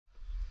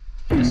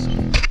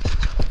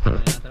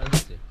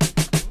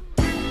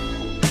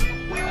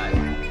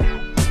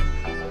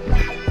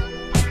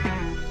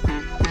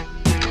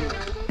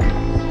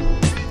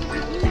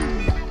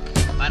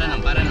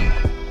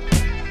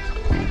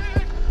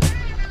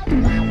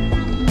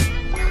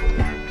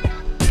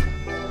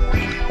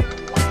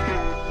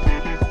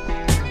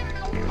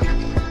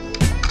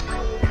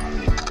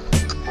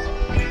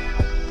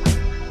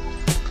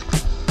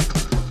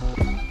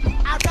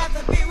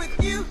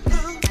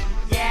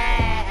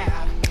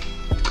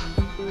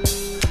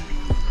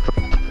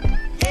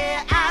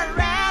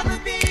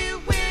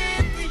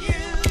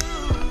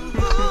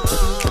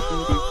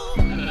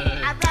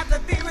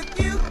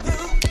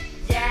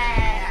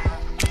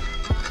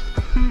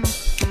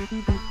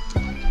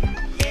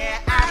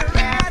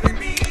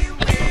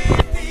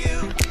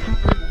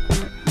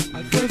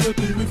rather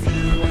be with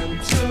you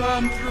until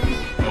I'm through.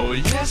 Oh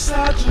yes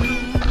I do.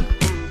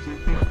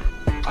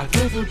 I'd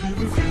rather be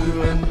with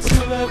you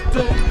until that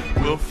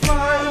day will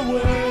fly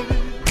away.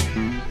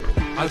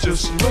 I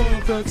just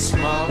love that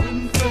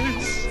smiling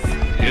face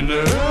in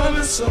the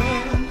early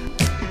sun.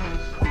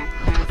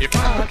 If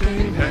I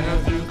can't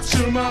have you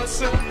to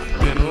myself,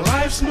 then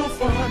life's no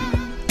fun.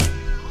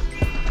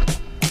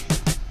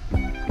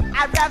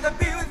 I'd rather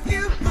be with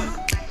you,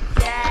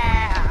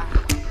 yeah.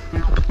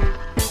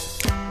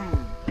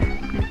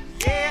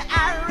 Yeah,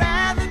 I'd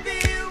rather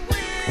be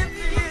with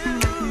you.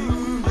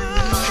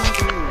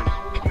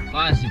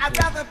 I'd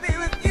rather be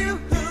with you,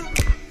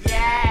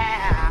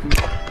 yeah.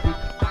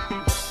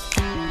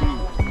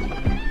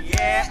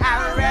 Yeah,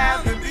 I'd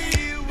rather be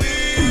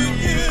with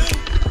you.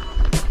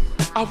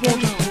 I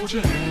want to hold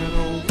your hand,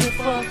 oh if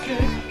I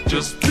can,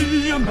 just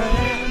be a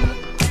man.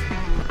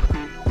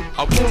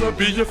 I wanna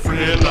be your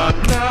friend, not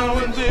now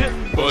and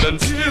then, but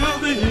until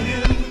the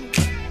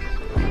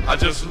end. I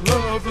just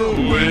love the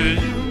way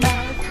you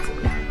act,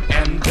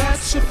 and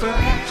that's a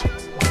fact.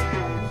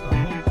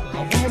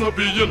 I wanna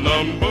be your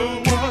number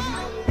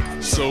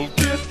one, so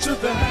get to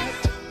that.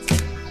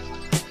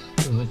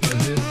 Eu vou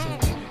fazer assim,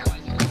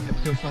 é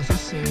porque eu faço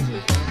assim,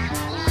 gente.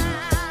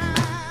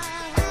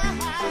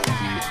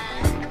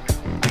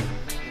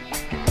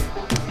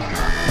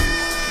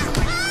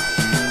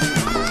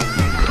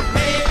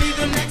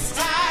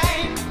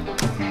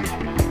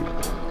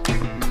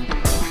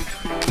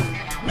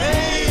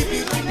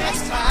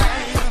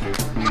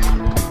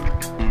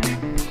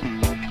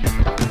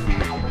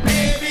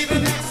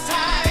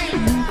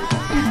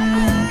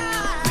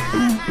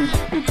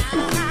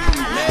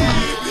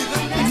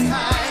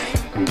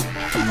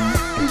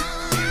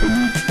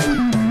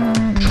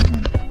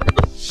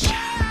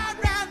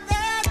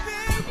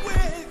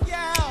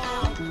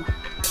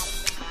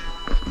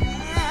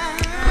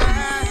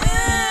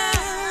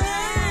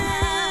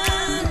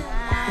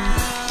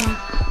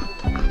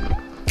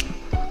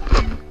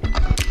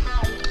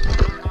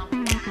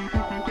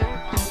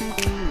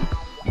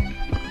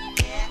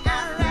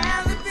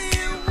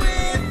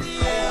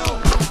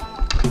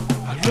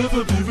 I'd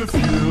rather be with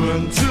you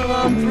until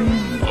I'm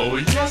through. Oh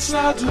yes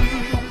I do.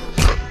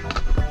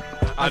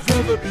 I'd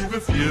rather be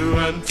with you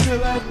until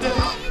that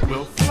day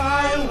will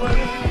fly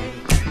away.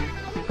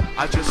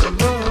 I just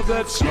love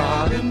that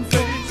smiling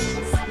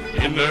face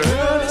in the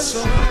early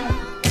sun.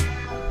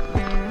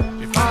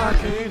 If I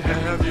can't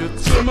have you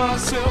to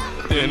myself,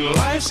 then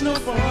life's no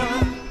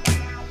fun.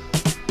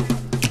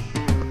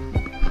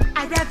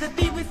 I'd rather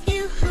be with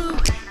you,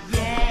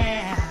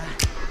 yeah.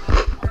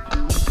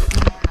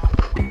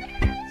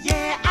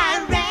 Yeah,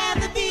 I'd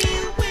rather be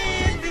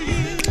with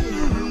you.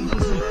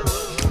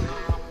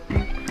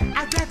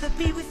 I'd rather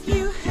be with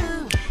you,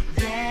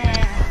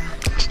 yeah.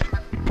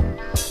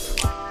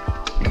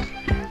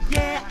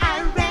 Yeah,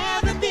 I'd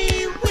rather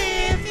be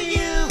with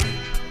you.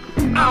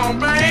 Oh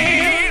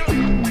man.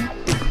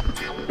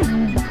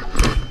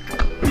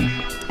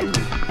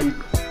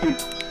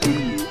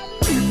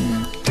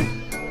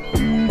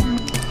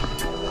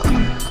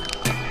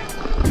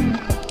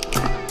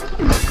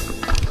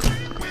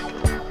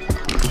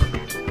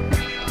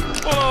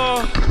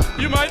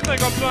 You might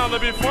think I'm trying to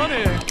be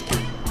funny,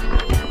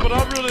 but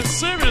I'm really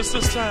serious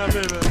this time,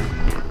 baby.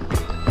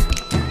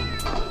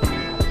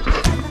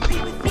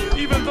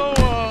 Even though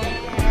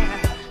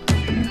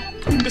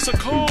it's a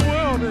cold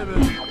world,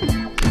 baby,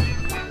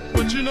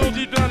 but you know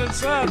deep down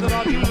inside that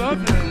I do love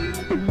you.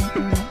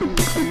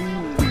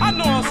 I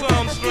know I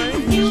sound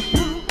strange,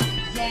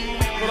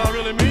 but I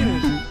really mean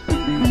it.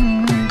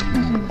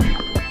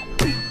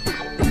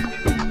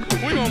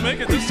 We're gonna make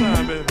it this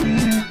time, baby.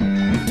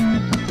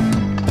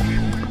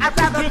 I'd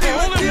rather You're be the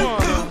with only you,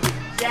 one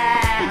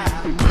yeah.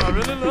 I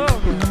really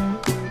love you.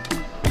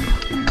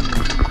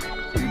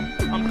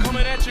 I'm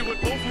coming at you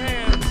with both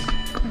hands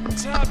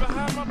tied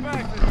behind my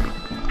back, baby.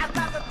 I'd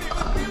rather be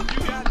with you,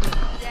 You got me.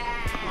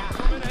 yeah. I'm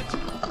coming at you.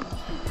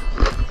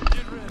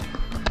 Get ready.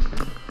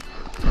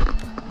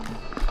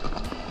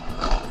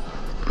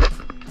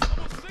 I'm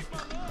gonna stick my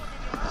love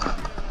in your eye.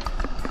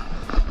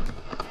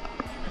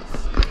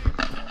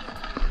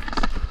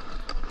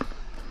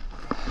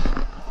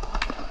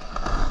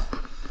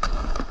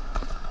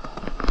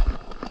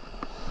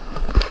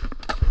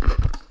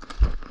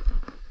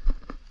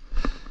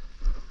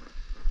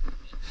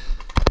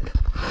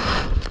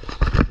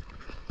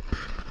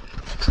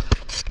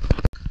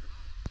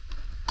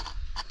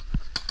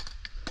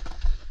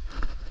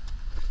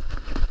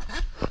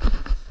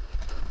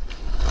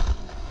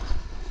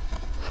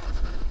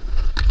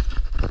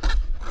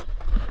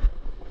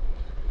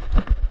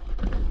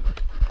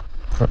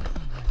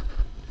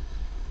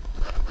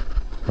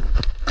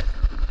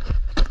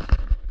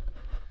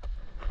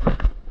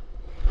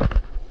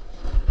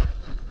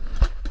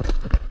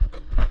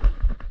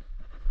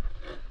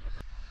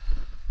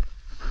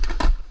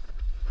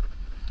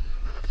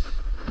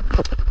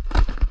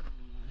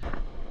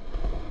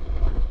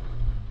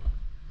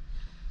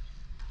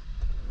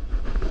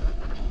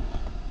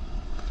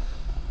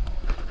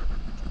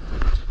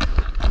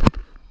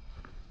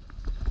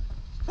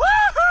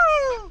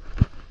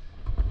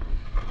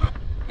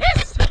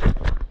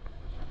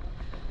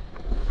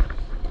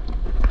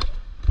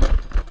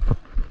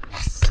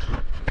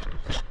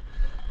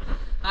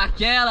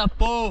 aquela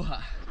porra,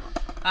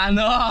 a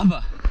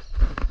nova.